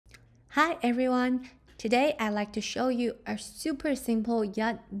Hi everyone! Today I'd like to show you a super simple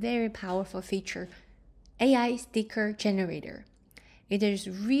yet very powerful feature, AI sticker generator. It is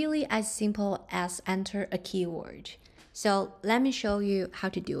really as simple as enter a keyword. So let me show you how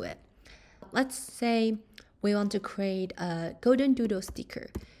to do it. Let's say we want to create a golden doodle sticker.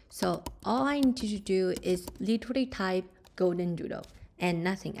 So all I need to do is literally type golden doodle and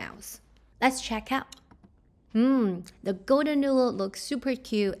nothing else. Let's check out. The golden doodle looks super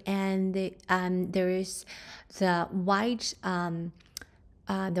cute, and there is the white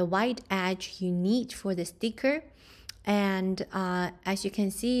edge you need for the sticker. And as you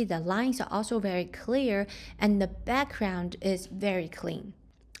can see, the lines are also very clear, and the background is very clean.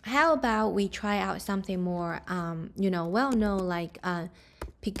 How about we try out something more, well known like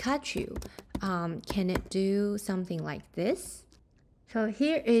Pikachu? Can it do something like this? So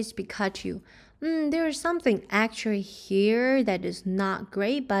here is Pikachu. There is something actually here that is not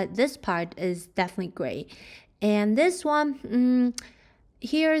great, but this part is definitely great. And this one,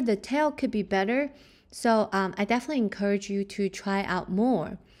 here the tail could be better. So I definitely encourage you to try out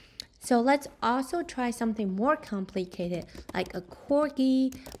more. So let's also try something more complicated, like a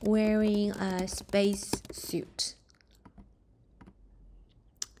corgi wearing a space suit.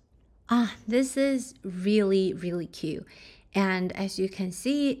 This is really cute. And as you can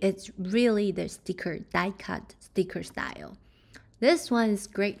see, it's really the die-cut sticker style. This one is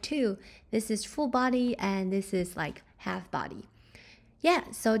great too. This is full body and this is like half body.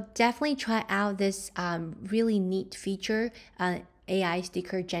 Yeah, so definitely try out this really neat feature, AI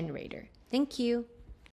sticker generator. Thank you.